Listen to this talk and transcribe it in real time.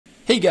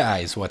Hey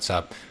guys, what's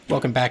up?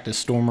 Welcome back to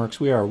Stormworks.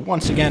 We are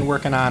once again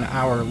working on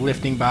our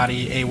lifting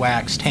body,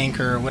 Awacs,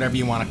 tanker, whatever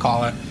you want to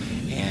call it.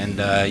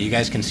 And you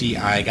guys can see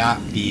I got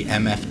the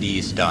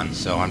MFDs done.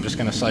 So I'm just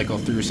going to cycle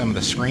through some of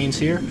the screens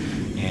here.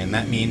 And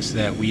that means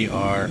that we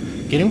are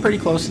getting pretty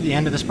close to the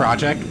end of this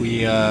project.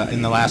 We,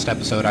 in the last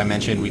episode I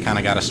mentioned, we kind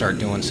of got to start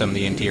doing some of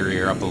the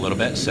interior up a little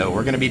bit. So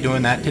we're going to be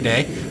doing that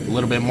today. A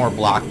little bit more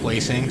block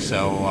placing.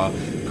 So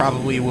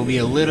probably will be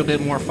a little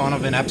bit more fun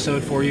of an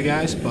episode for you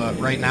guys. But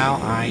right now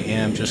I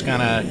am just going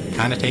to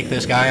kind of take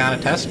this guy on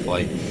a test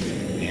flight.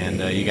 And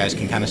you guys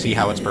can kind of see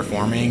how it's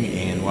performing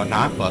and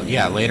whatnot. But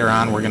yeah, later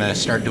on we're going to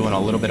start doing a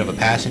little bit of a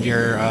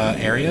passenger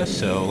area.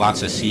 So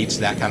lots of seats,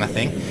 that kind of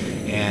thing.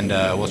 And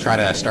we'll try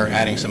to start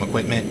adding some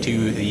equipment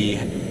to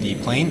the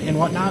plane and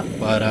whatnot.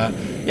 But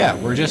yeah,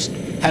 we're just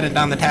headed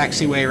down the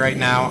taxiway right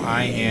now.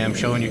 I am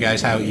showing you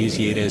guys how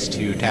easy it is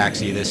to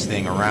taxi this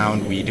thing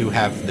around. We do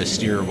have the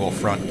steerable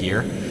front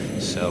gear,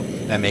 so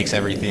that makes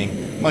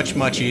everything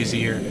much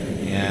easier.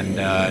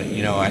 And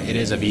you know, it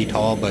is a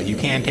VTOL, but you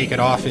can take it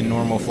off in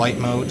normal flight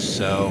mode,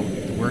 so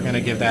we're going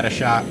to give that a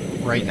shot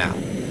right now.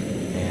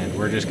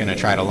 We're just going to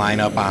try to line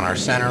up on our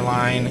center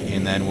line,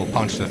 and then we'll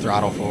punch the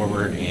throttle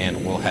forward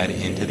and we'll head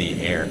into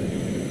the air.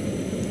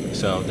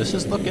 So this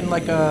is looking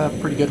like a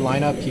pretty good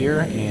lineup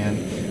here,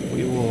 and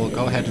we will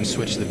go ahead and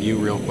switch the view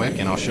real quick,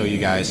 and I'll show you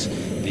guys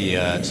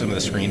the some of the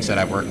screens that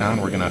I've worked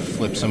on. We're going to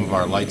flip some of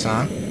our lights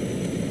on,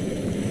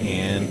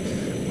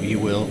 and we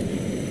will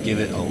give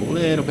it a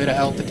little bit of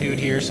altitude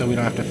here so we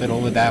don't have to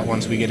fiddle with that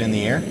once we get in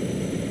the air.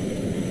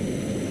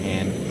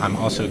 And I'm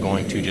also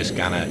going to just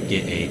kind of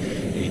get a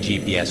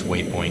GPS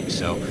waypoint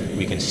so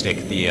we can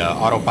stick the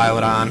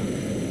autopilot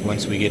on.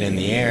 Once we get in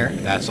the air,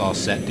 that's all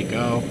set to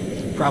go.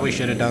 Probably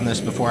should have done this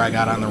before I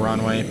got on the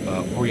runway,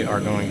 but we are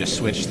going to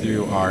switch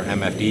through our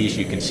MFDs.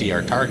 You can see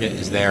our target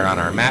is there on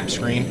our map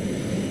screen,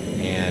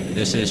 and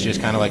this is just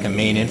kind of like a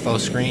main info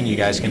screen. You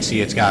guys can see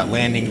it's got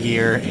landing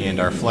gear and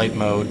our flight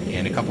mode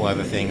and a couple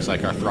other things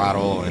like our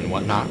throttle and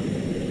whatnot.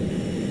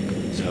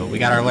 So we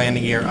got our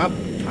landing gear up.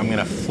 I'm going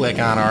to flick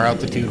on our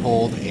altitude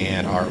hold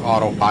and our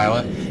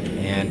autopilot,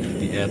 and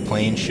the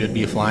plane should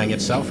be flying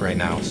itself right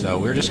now. So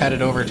we're just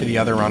headed over to the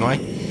other runway,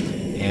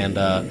 and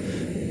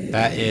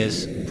that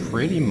is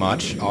pretty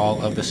much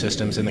all of the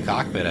systems in the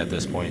cockpit at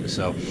this point.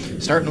 So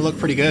starting to look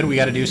pretty good. We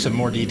got to do some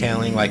more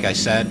detailing, like I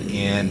said,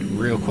 and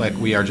real quick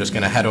we are just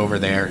going to head over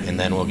there and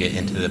then we'll get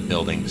into the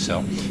building.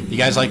 So if you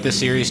guys like this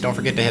series, don't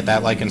forget to hit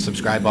that like and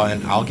subscribe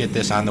button. I'll get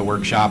this on the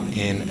workshop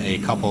in a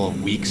couple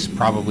of weeks,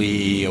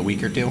 probably a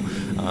week or two.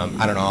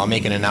 I don't know, I'll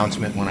make an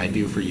announcement when I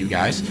do for you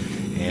guys.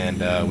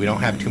 And we don't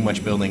have too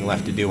much building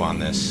left to do on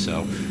this,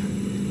 so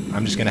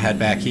I'm just going to head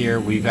back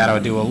here. We've got to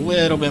do a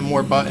little bit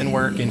more button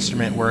work,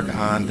 instrument work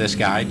on this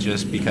guy,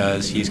 just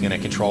because he's going to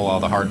control all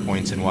the hard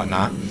points and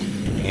whatnot.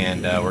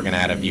 And we're going to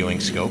add a viewing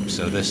scope,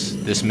 so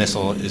this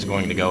missile is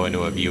going to go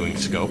into a viewing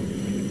scope.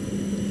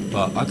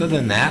 But other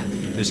than that,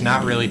 there's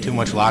not really too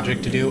much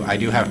logic to do. I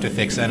do have to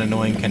fix that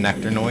annoying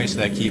connector noise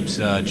that keeps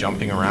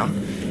jumping around.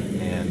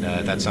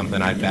 And that's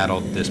something I've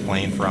battled this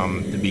plane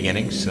from the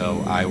beginning,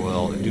 so I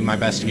will do my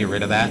best to get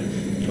rid of that.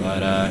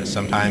 But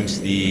sometimes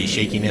the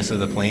shakiness of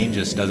the plane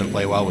just doesn't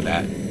play well with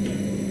that.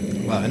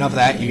 Well, enough of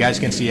that. You guys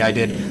can see I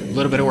did a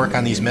little bit of work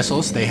on these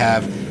missiles. They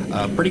have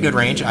a pretty good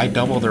range. I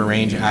doubled their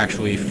range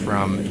actually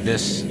from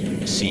this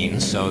scene,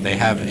 so they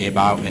have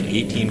about an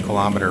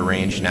 18-kilometer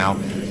range now,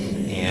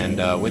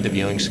 and with the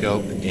viewing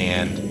scope,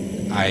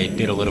 and I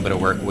did a little bit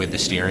of work with the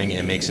steering.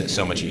 It makes it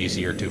so much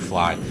easier to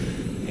fly.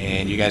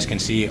 And you guys can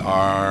see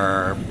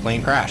our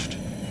plane crashed,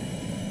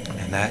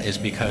 and that is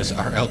because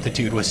our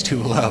altitude was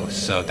too low.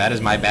 So that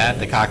is my bad.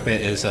 The cockpit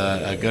is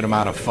a good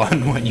amount of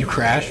fun when you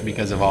crash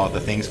because of all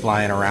the things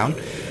flying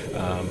around.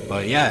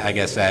 But yeah, I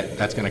guess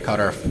that's going to cut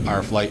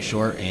our flight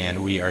short,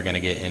 and we are going to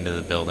get into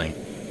the building.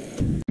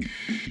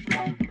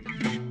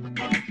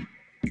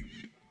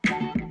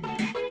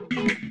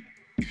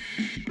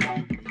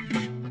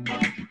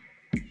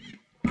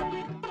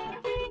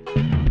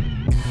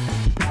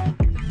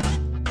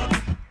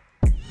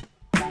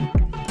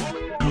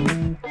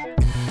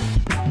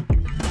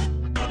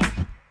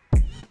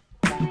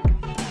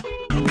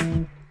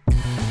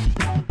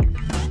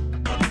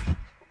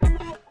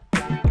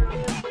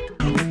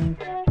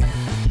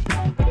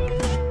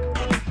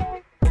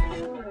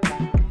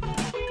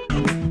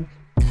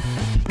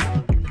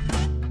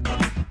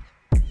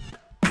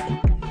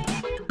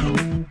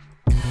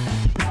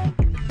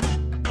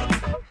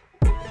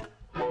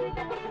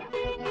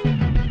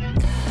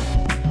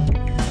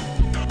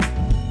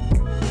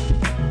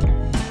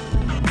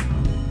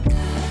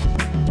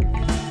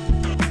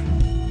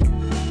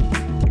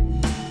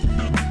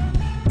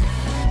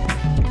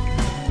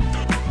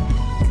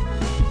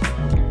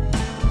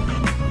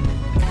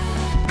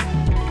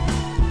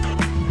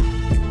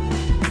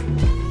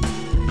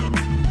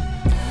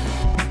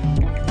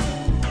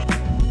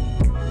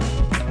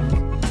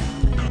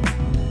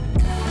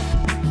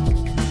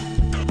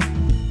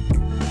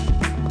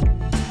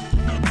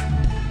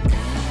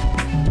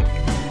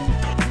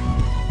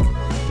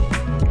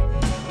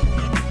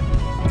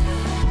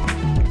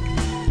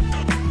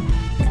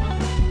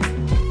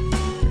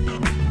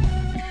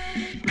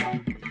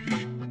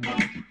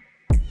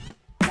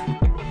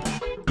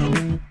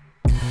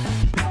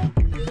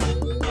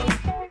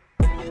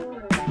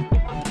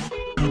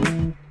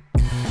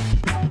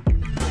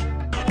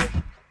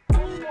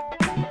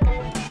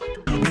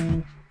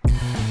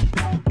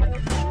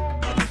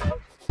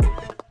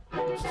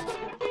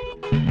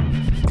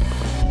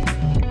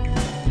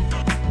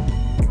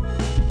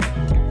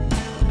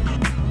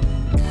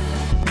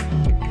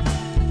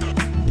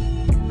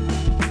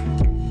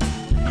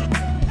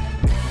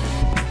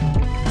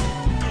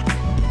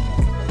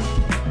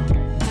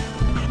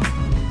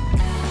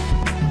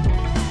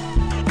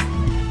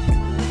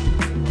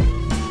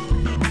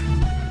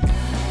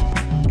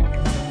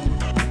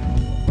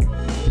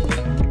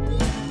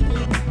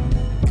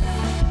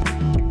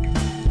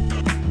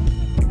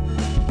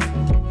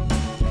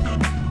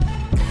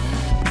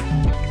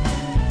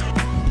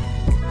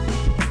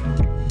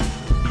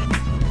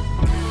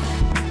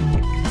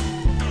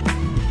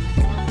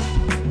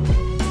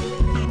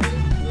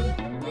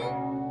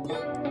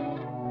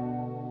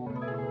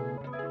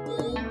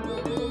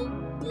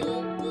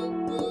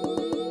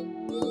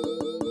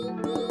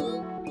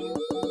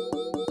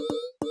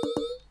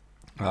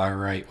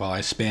 right, well, I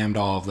spammed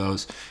all of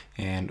those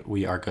and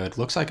we are good.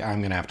 Looks like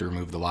I'm gonna have to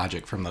remove the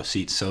logic from those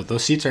seats. So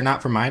those seats are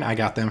not from mine. I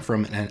got them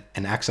from an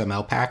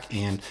XML pack,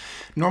 and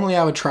normally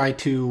I would try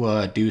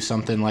to do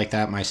something like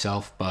that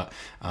myself, but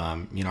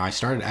you know, I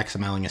started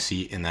XMLing a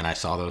seat and then I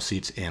saw those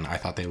seats and I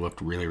thought they looked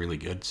really, really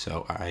good.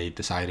 So I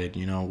decided,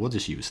 you know, we'll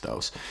just use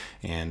those.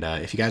 And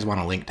if you guys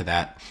want a link to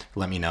that,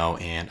 let me know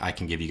and I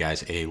can give you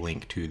guys a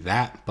link to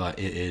that. But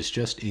it is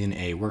just in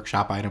a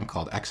workshop item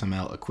called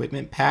XML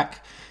Equipment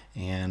Pack.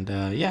 And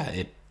yeah,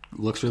 it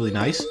looks really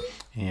nice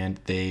and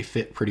they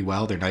fit pretty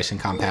well. They're nice and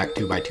compact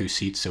 2x2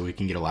 seats, so we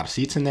can get a lot of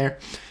seats in there.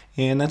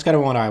 And that's kind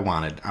of what I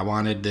wanted. I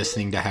wanted this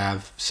thing to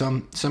have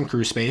some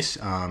crew space.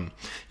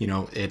 You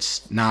know,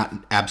 it's not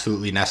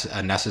absolutely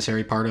a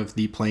necessary part of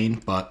the plane,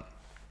 but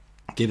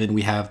given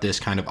we have this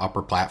kind of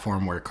upper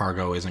platform where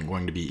cargo isn't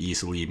going to be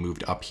easily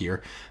moved up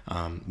here,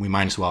 we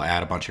might as well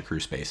add a bunch of crew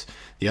space.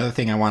 The other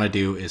thing I want to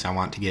do is I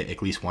want to get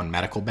at least one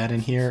medical bed in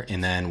here,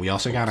 and then we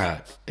also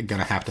gonna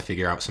have to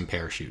figure out some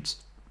parachutes.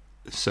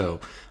 So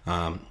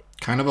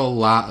kind of a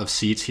lot of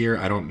seats here.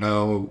 I don't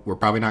know, we're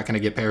probably not going to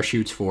get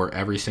parachutes for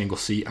every single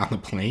seat on the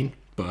plane,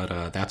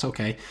 but that's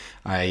okay.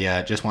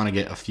 I just want to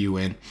get a few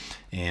in,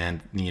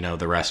 and you know,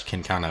 the rest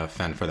can kind of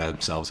fend for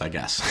themselves, I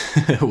guess.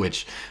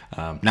 Which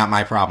not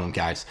my problem,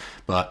 guys.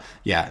 But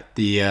yeah,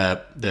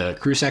 the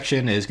crew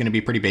section is going to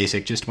be pretty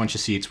basic, just a bunch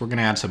of seats. We're going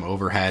to add some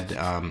overhead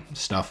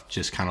stuff,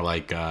 just kind of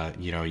like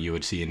you know, you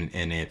would see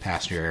in a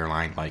passenger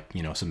airline, like,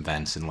 you know, some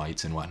vents and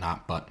lights and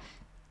whatnot. But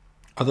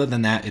other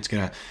than that, it's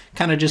going to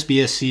kind of just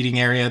be a seating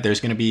area. There's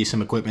going to be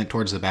some equipment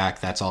towards the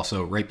back. That's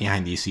also right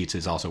behind these seats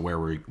is also where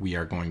we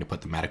are going to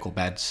put the medical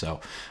beds.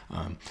 So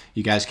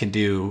you guys can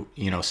do,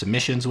 you know,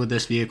 submissions with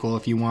this vehicle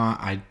if you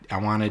want. I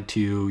wanted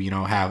to, you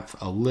know, have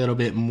a little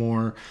bit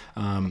more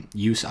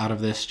use out of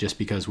this just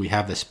because we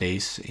have the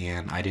space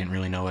and I didn't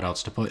really know what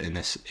else to put in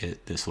this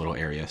little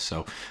area.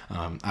 So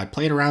I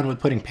played around with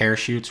putting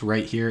parachutes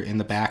right here in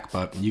the back,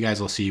 but you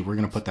guys will see we're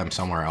going to put them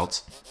somewhere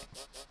else.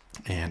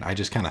 And I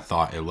just kind of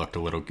thought it looked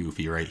a little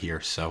goofy right here.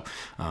 So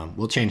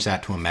we'll change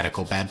that to a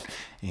medical bed,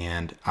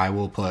 and I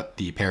will put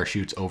the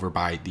parachutes over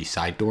by the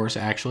side doors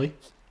actually.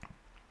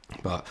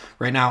 But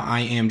right now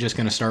I am just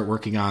going to start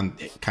working on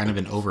kind of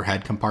an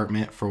overhead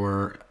compartment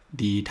for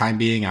the time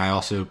being. I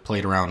also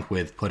played around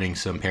with putting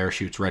some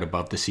parachutes right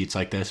above the seats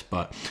like this,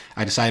 but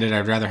I decided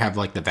I'd rather have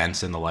like the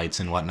vents and the lights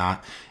and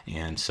whatnot.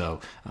 And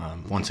so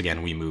once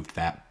again, we moved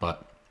that.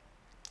 But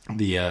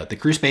the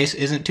crew space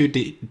isn't too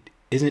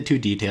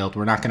detailed.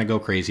 We're not going to go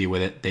crazy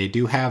with it. They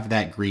do have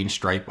that green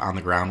stripe on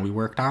the ground we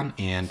worked on,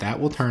 and that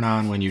will turn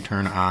on when you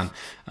turn on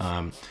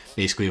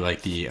basically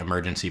like the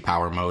emergency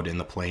power mode in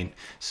the plane.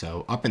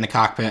 So up in the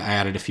cockpit, I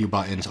added a few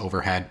buttons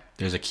overhead.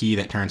 There's a key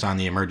that turns on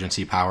the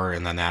emergency power,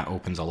 and then that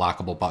opens a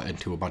lockable button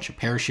to a bunch of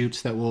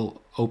parachutes that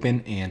will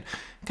open and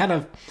kind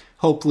of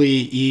hopefully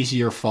ease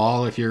your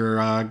fall if you're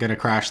gonna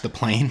crash the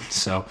plane.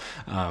 So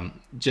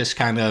just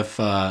kind of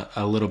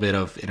a little bit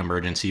of an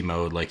emergency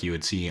mode like you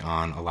would see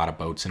on a lot of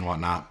boats and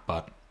whatnot.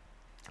 But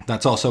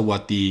that's also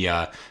what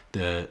the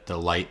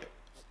light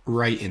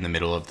right in the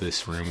middle of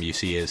this room you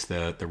see is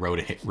the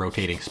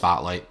rotating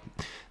spotlight.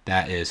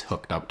 That is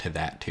hooked up to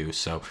that too.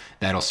 So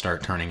that'll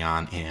start turning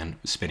on and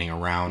spinning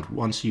around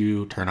once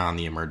you turn on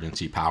the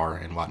emergency power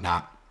and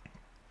whatnot.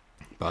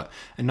 But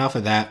enough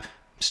of that.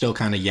 Still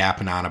kind of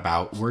yapping on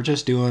about. We're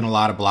just doing a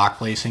lot of block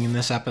placing in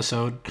this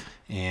episode,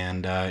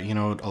 and you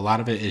know, a lot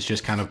of it is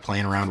just kind of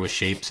playing around with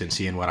shapes and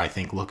seeing what I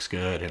think looks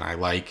good and I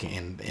like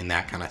and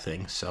that kind of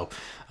thing. So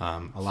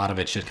a lot of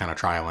it's just kind of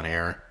trial and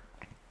error.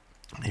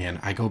 And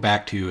I go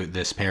back to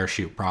this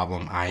parachute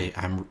problem.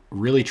 I'm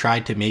really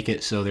tried to make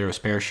it so there was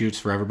parachutes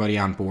for everybody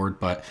on board,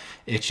 but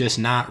it's just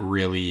not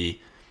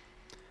really,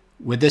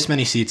 with this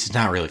many seats, it's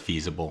not really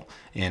feasible.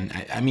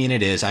 And I mean,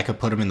 it is. I could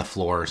put them in the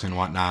floors and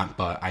whatnot,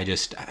 but I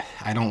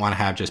don't want to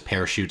have just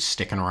parachutes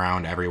sticking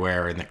around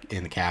everywhere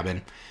in the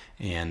cabin.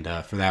 And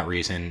for that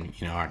reason,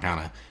 you know, I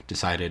kind of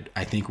decided,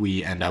 I think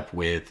we end up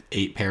with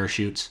 8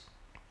 parachutes,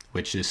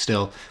 which is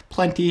still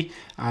plenty.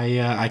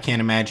 I can't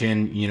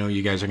imagine, you know,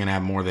 you guys are gonna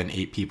have more than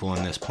 8 people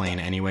in this plane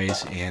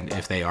anyways, and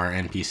if they are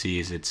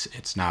NPCs,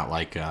 it's not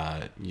like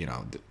you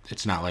know,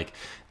 it's not like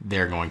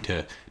they're going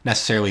to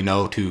necessarily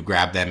know to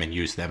grab them and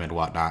use them and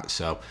whatnot.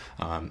 So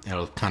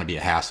it'll kind of be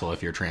a hassle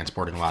if you're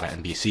transporting a lot of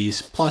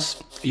NPCs.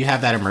 Plus, you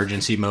have that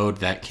emergency mode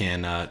that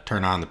can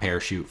turn on the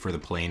parachute for the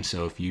plane.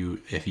 So if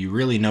you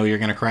really know you're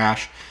gonna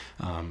crash,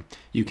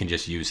 you can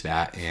just use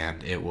that,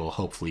 and it will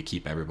hopefully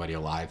keep everybody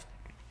alive.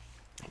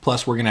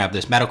 Plus, we're going to have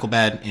this medical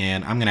bed,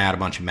 and I'm going to add a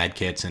bunch of med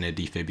kits and a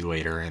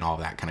defibrillator and all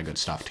that kind of good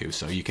stuff too.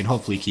 So you can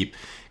hopefully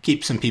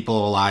keep some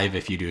people alive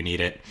if you do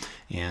need it.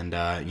 And,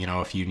 you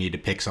know, if you need to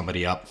pick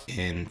somebody up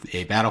in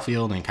a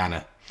battlefield and kind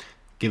of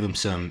give them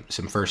some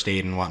first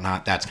aid and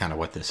whatnot, that's kind of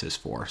what this is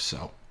for.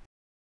 So.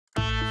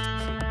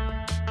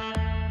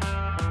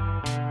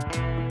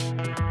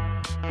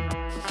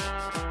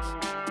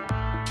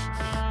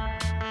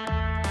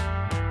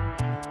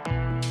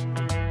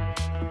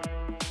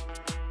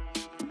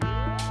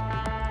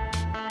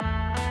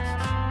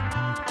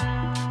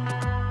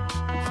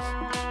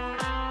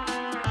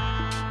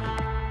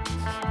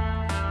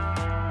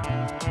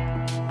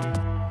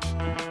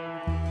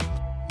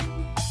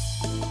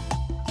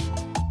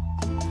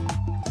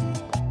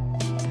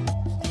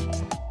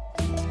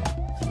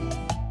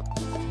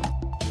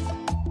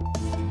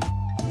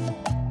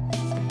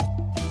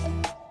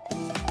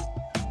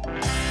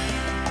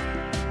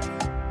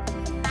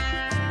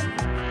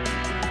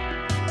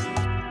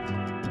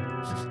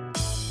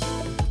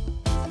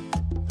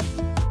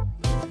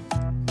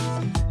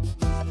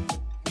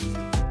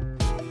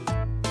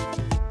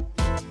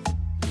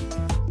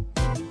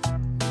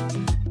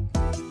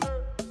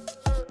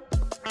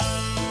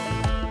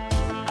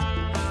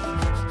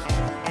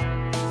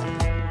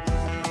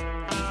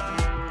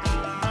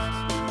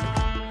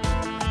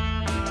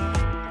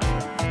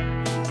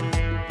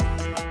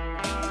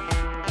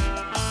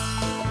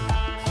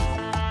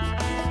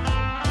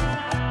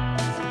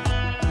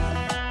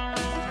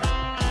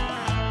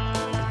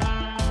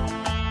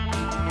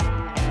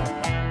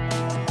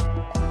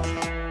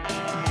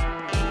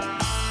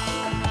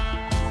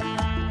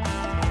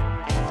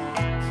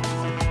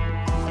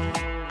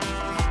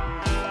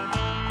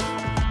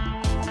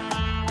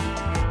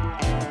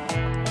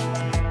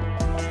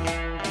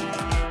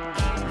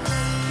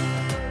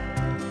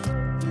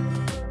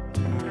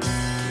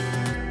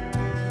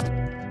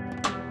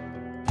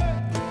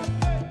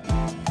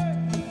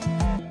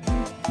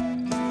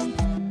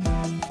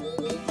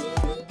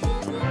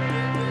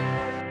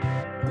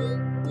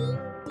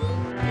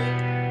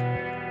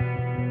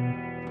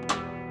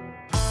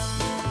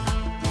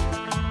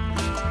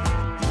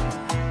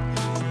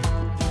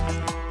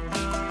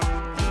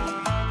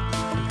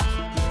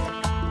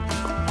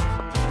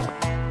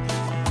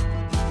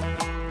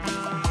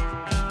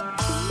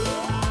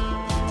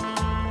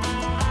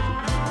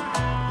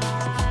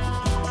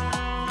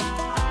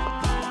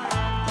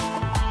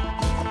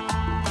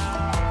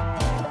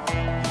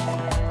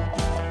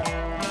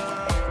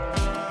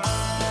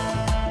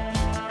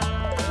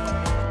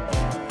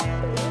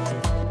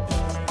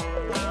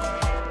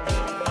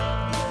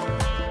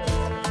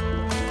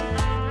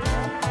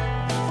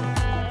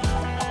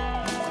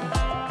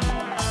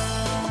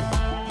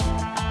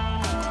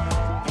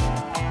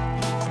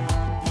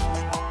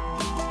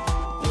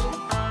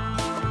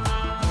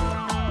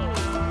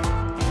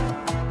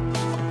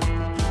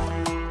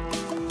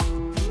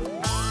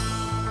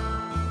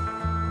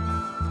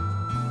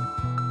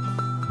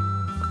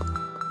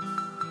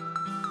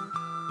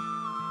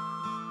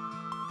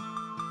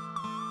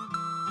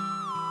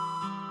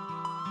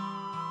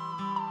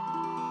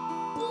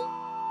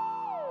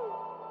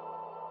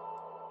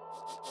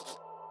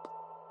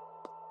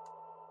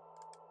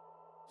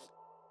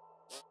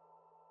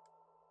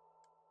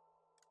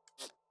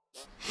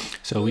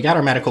 So we got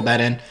our medical bed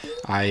in.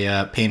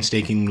 I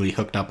painstakingly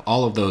hooked up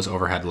all of those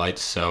overhead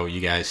lights so you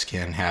guys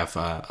can have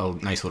a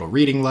nice little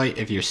reading light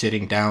if you're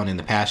sitting down in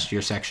the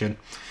passenger section.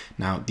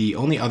 Now, the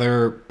only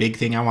other big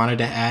thing I wanted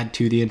to add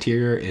to the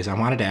interior is I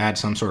wanted to add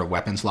some sort of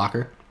weapons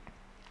locker.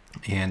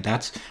 And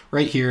that's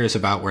right here is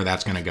about where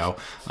that's going to go.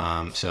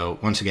 So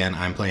once again,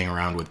 I'm playing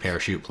around with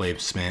parachute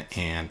placement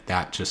and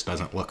that just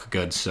doesn't look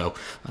good. So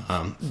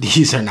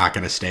these are not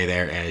going to stay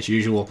there as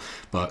usual.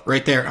 But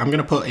right there, I'm going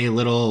to put a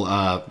little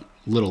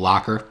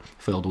locker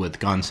filled with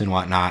guns and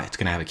whatnot. It's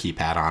gonna have a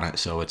keypad on it,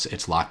 so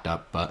it's locked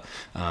up, but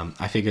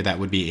I figured that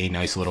would be a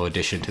nice little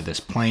addition to this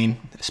plane,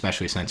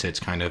 especially since it's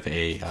kind of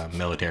a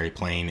military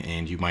plane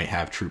and you might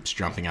have troops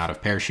jumping out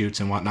of parachutes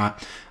and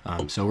whatnot.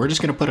 So we're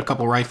just gonna put a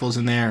couple rifles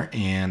in there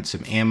and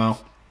some ammo,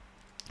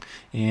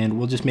 and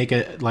we'll just make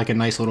it like a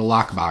nice little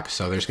lockbox.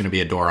 So there's going to be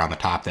a door on the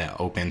top that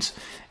opens,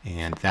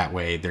 and that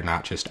way they're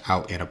not just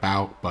out and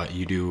about, but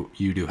you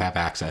do have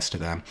access to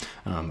them.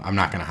 I'm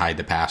not going to hide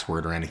the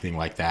password or anything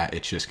like that.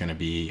 It's just going to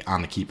be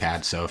on the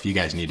keypad. So if you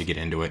guys need to get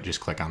into it, just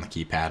click on the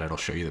keypad. It'll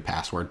show you the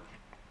password.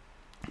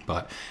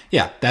 But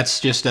yeah, that's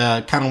just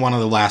kind of one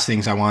of the last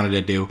things I wanted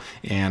to do,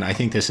 and I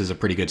think this is a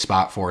pretty good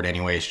spot for it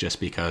anyways,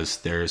 just because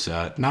there's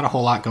not a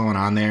whole lot going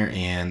on there,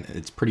 and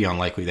it's pretty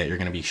unlikely that you're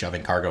going to be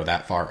shoving cargo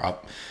that far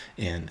up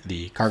in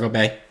the cargo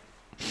bay.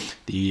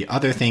 The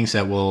other things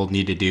that we'll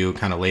need to do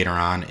kind of later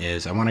on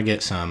is I want to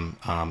get some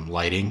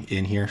lighting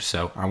in here.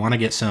 So I want to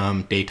get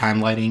some daytime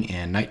lighting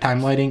and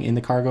nighttime lighting in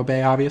the cargo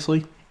bay,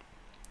 obviously.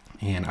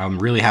 And I'm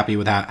really happy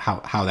with that,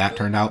 how that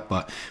turned out,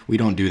 but we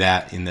don't do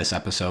that in this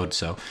episode,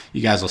 so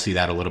you guys will see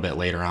that a little bit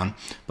later on.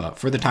 But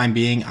for the time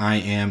being, I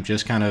am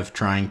just kind of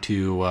trying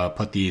to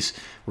put these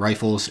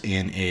rifles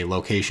in a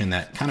location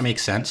that kind of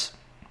makes sense.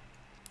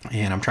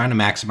 And I'm trying to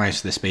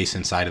maximize the space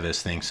inside of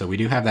this thing. So we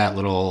do have that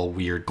little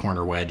weird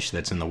corner wedge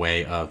that's in the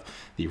way of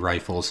the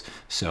rifles,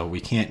 so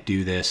we can't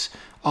do this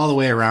all the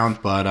way around,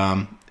 but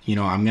you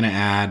know, I'm gonna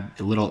add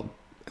a little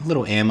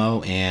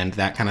ammo and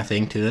that kind of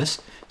thing to this.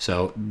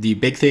 So the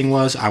big thing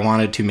was I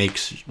wanted to make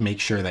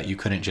sure that you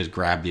couldn't just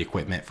grab the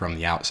equipment from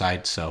the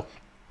outside. So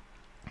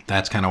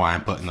that's kind of why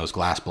I'm putting those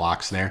glass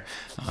blocks there,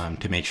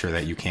 to make sure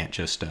that you can't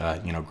just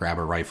you know, grab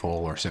a rifle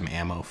or some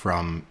ammo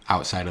from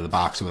outside of the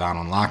box without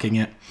unlocking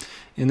it.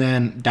 And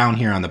then down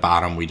here on the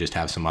bottom, we just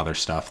have some other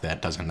stuff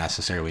that doesn't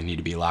necessarily need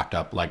to be locked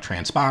up, like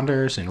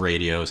transponders and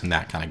radios and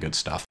that kind of good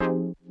stuff.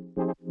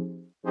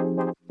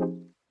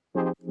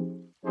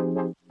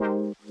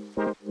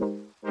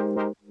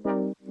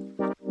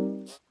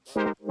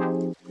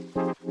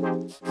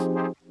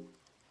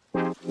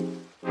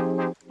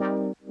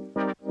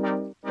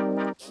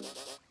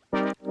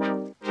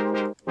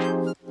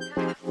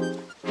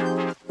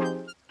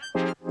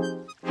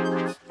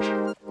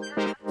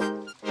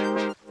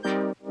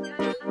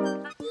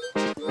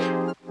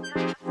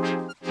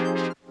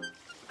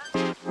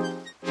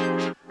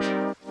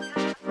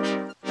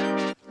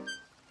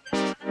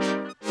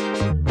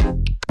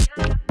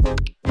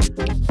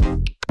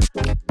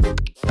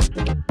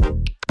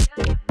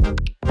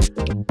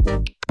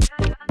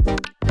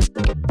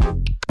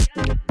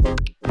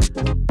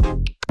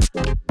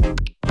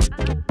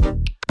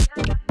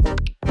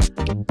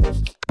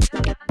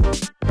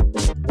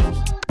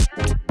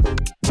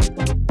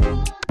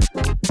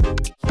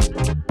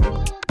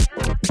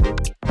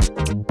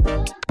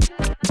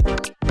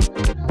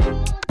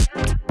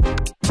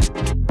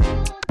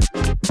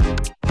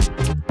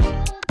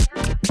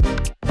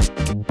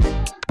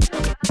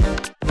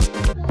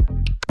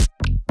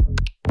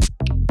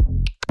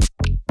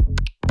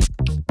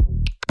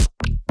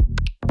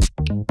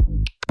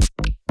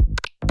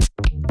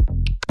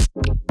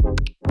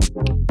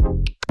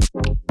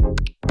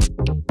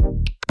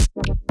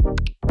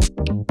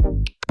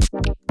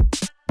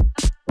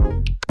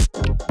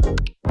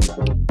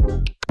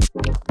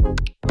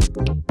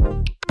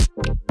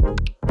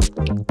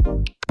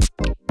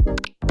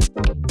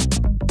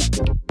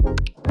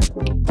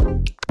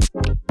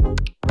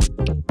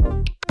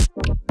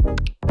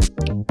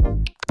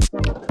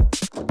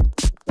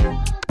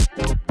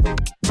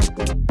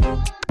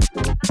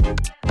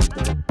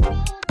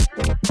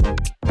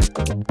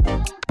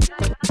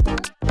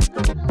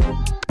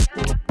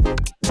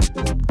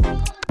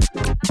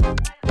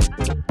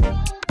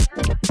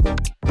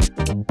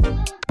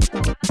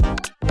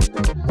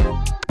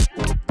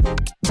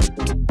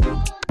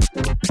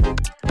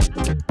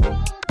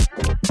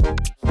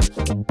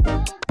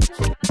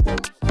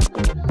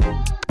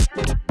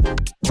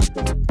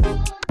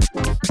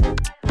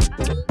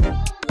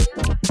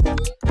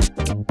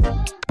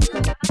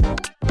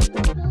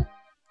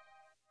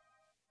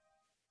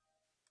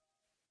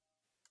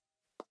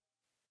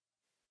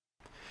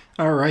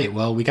 All right,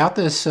 well, we got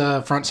this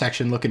front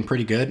section looking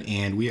pretty good,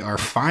 and we are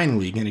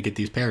finally going to get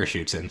these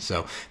parachutes in.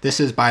 So this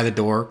is by the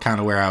door, kind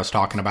of where I was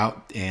talking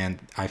about, and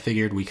I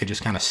figured we could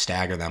just kind of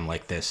stagger them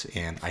like this,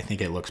 and I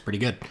think it looks pretty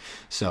good.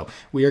 So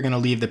we are going to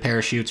leave the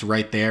parachutes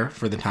right there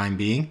for the time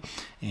being,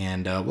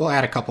 And we'll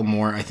add a couple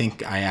more. I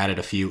think I added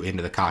a few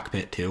into the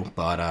cockpit too.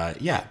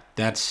 But yeah,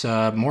 that's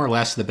more or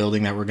less the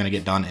building that we're going to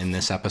get done in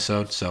this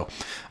episode. So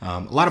a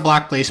lot of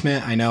block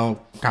placement. I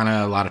know kind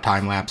of a lot of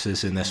time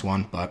lapses in this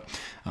one, but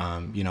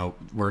you know,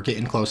 we're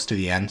getting close to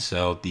the end.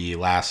 So the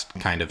last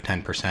kind of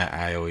 10%,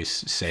 I always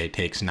say,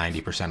 takes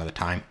 90% of the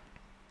time.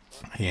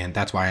 And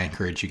that's why I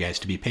encourage you guys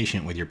to be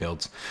patient with your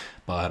builds.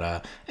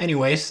 But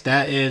anyways,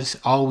 that is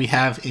all we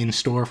have in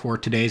store for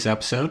today's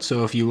episode.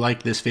 So if you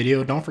like this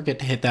video, don't forget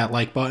to hit that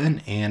like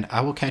button, and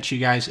I will catch you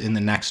guys in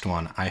the next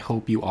one. I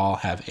hope you all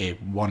have a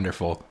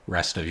wonderful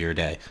rest of your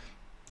day.